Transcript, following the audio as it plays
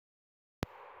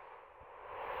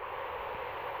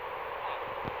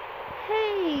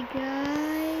Hey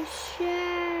guys,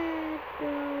 Shadow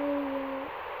will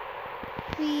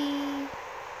be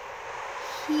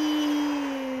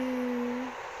here.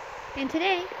 And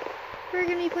today, we're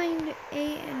going to be playing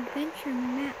a adventure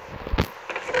map.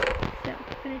 So, I'm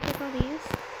going to take all these.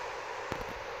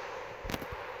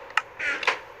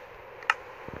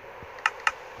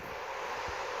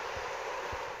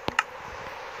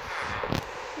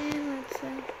 And let's,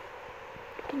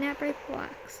 not break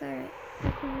blocks. Alright.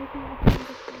 That's everything I can do.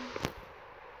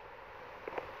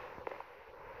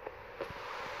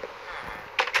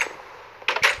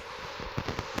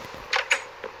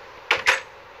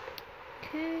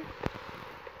 Okay.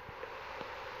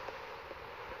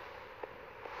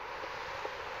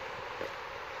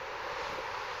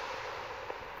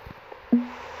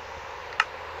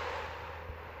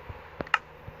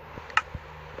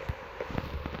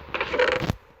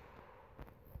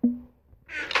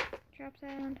 Drops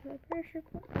that onto the pressure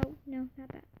plate. Oh, no, not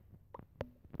that.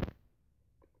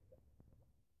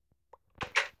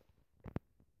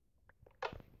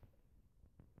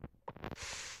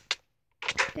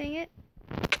 Dang it.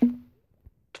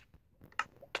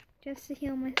 Just to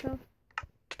heal myself.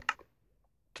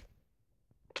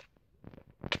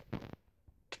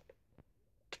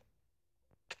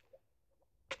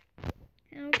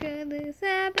 How could this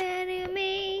happen to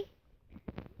me?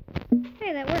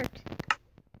 Hey, that worked.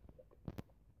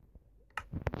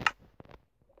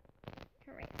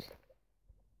 Alright.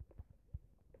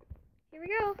 Here we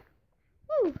go.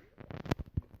 Woo!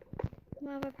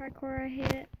 Lava parkour, I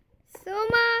hate it so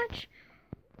much.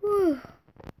 Whew.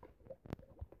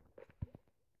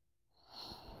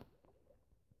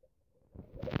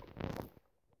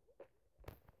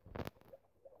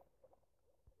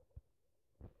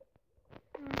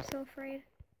 Oh, I'm so afraid.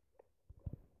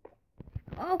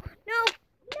 Oh, no!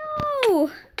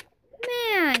 No!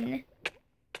 Man!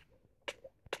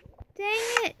 Dang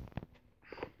it!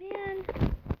 Man.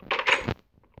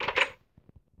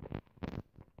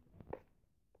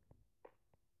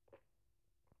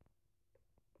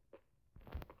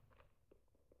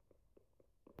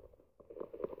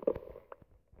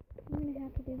 I'm gonna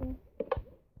have to do this.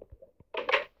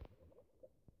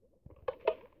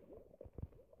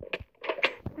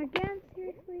 Again?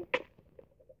 Seriously?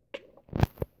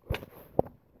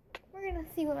 We're gonna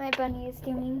see what my bunny is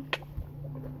doing.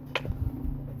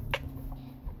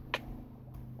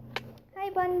 Hi,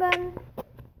 Bun Bun.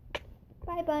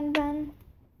 Bye, Bun Bun.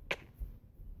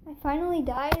 I finally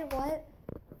died, or what?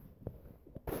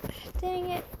 Dang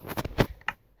it.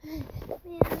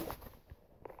 Man.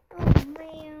 Oh,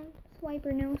 man.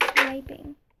 Swiper, no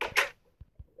swiping.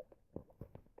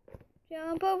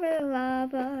 Jump over the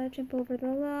lava, jump over the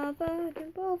lava,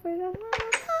 jump over the lava.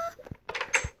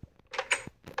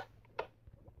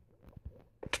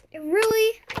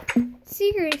 Really?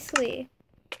 Seriously?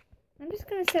 I'm just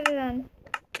gonna set it on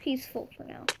peaceful for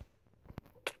now.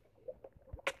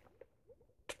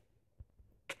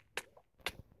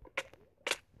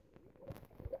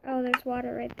 Oh, there's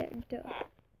water right there. Duh.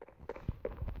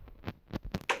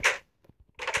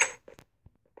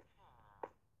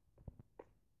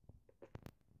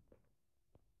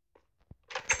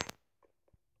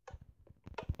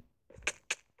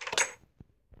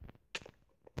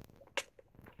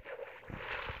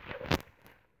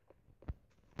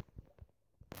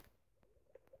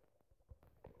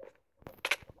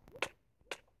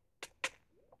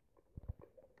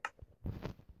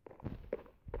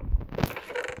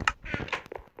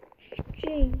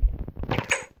 Jeez.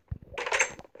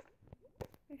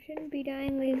 I shouldn't be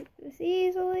dying this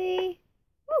easily.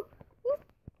 Woo! Woo!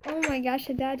 Oh my gosh,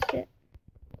 I dodged it.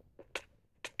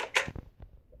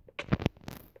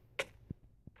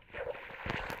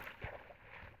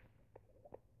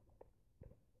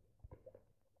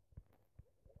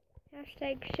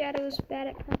 Hashtag Shadow's bad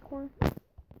at parkour.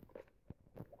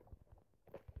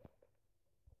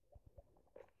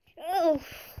 Oh!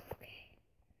 Okay.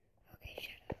 Okay,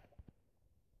 Shadow.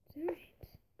 It's alright.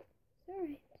 It's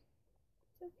alright.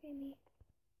 It's okay, me.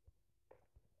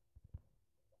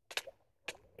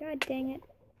 God dang it.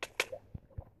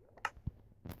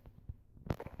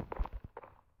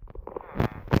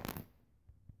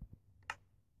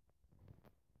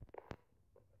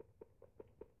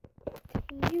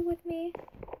 Taking you with me.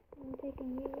 I'm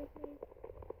taking you with me.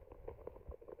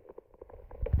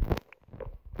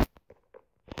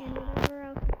 And whatever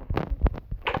else.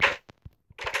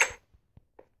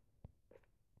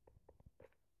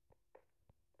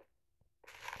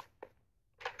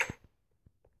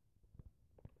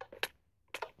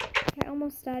 I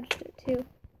almost dodged it too.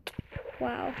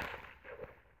 Wow.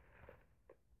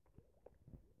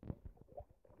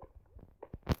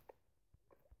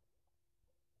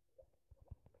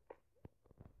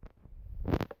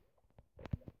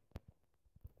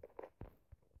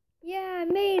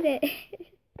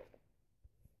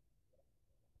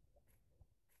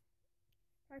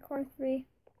 Parkour 3.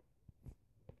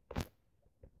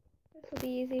 This will be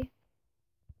easy.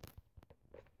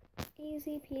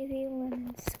 Easy peasy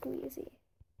lemon squeezy.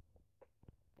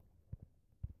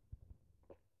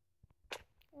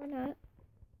 Or not.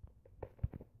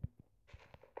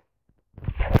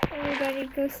 Everybody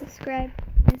go subscribe,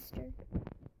 mister.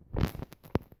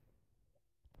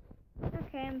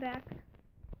 Okay, I'm back.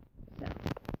 So,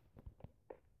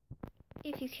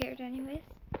 if you cared anyways.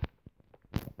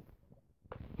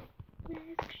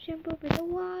 Let's jump over the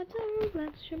water,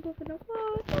 let's jump over the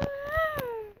water.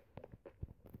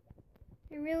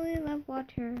 I really love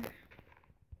water.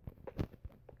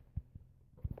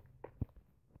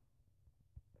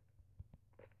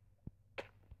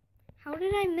 How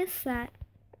did I miss that?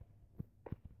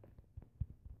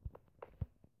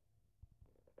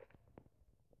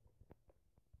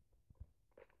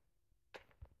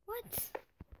 What?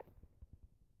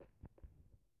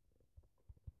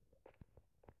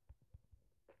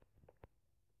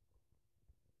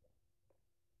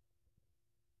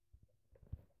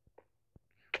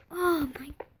 Oh my.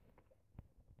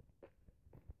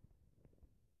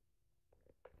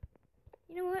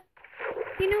 You know what?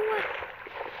 You know what?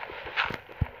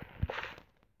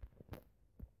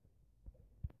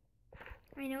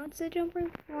 I know it's a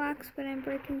jumping blocks, but I'm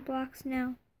breaking blocks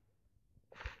now.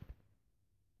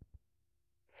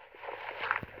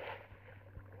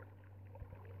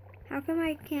 How come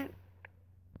I can't?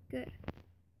 Good.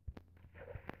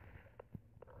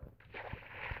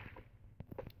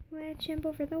 Let's jump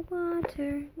over the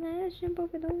water. Let's jump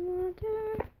over the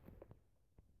water.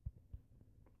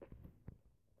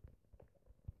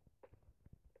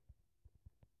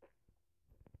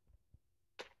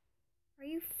 Are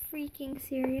you freaking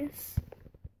serious?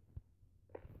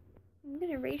 I'm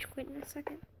gonna rage quit in a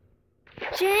second.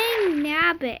 Jang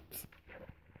nabbit!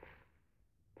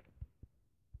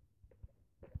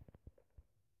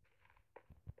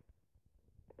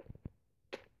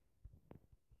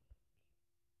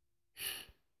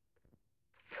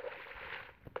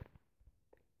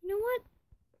 You know what?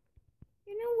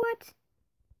 You know what?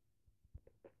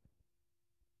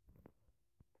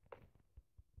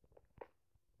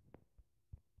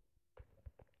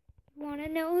 Wanna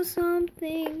know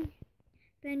something?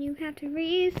 Then you have to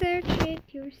research it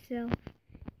yourself.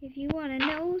 If you wanna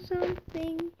know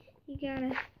something, you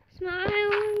gotta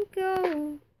smile and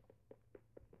go.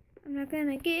 I'm not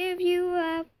gonna give you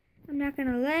up. I'm not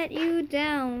gonna let you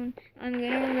down. I'm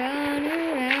gonna run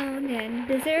around and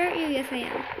desert you. Yes, I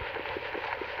am.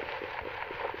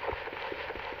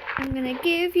 I'm gonna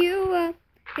give you up.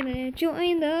 Gonna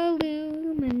join the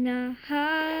Illuminati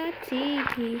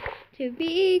to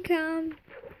become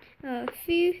a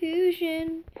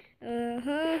fusion. A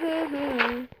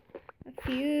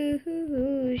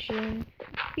fusion.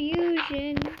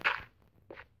 Fusion.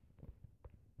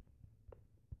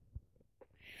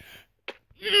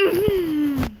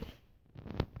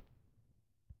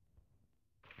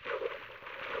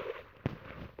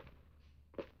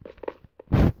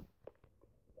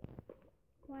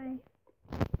 Why?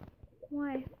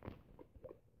 Why?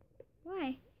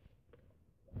 Why?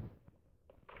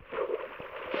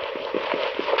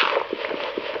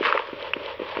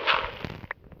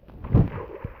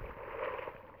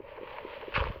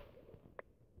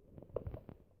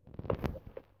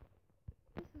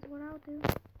 This is what I'll do.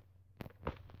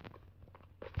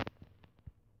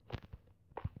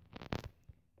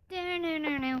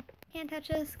 No. Can't touch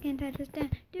us, can't touch us down.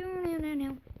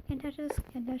 No. Can't touch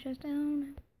us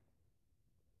down.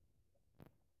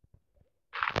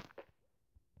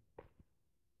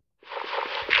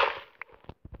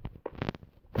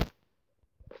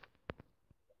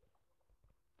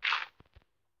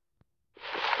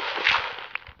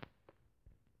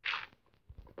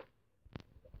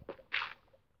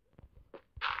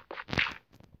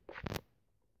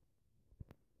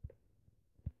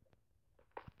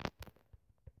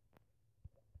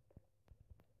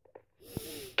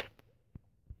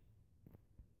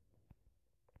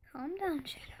 Calm down,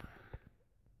 Shadow.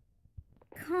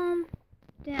 Calm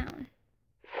down.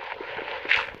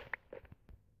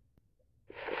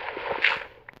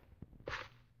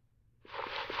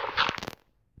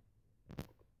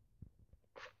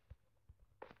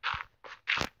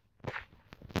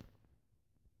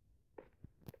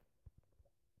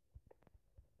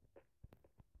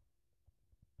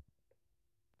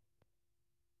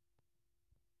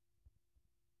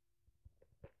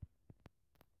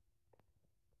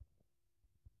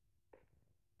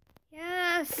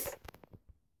 Yes!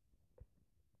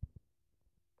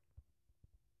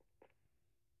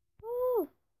 Ooh!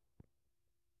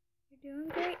 You're doing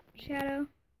great, Shadow.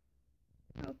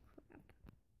 Oh.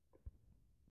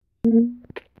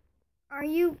 Are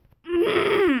you...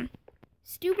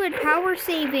 Stupid power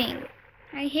saving.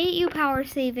 I hate you power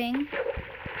saving.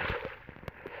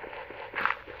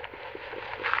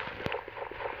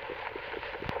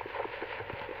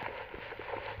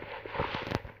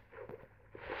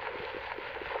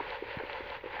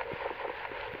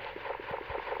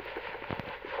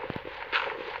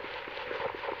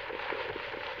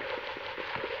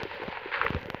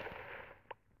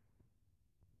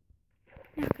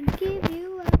 Not gonna give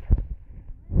you up.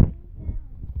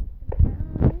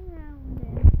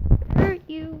 Hurt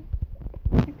you.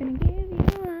 Not gonna give you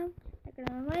up. Not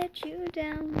gonna let you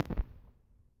down.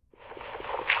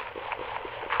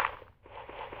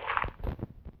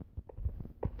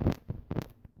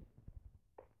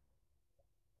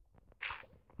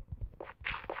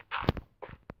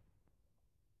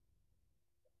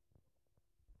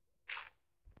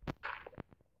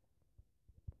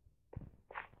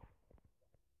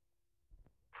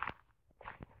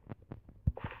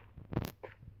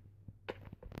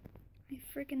 I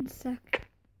freaking suck.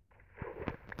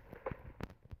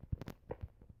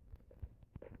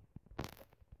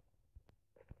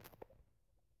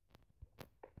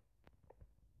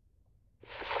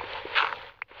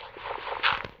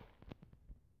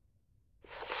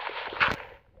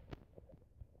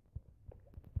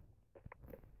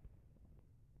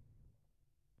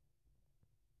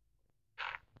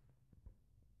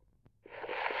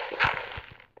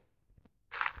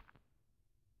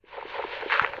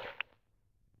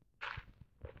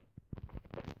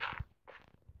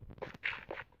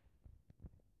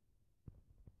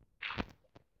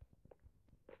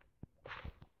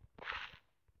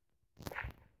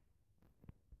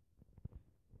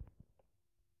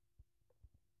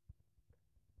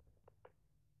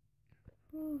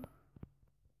 Ooh.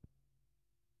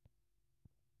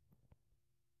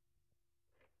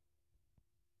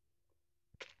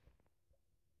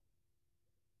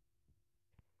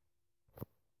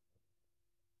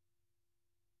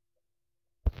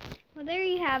 Well, there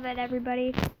you have it,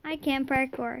 everybody. I can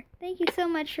parkour. Thank you so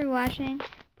much for watching.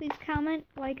 Please comment,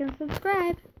 like, and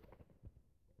subscribe.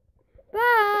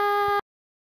 Bye!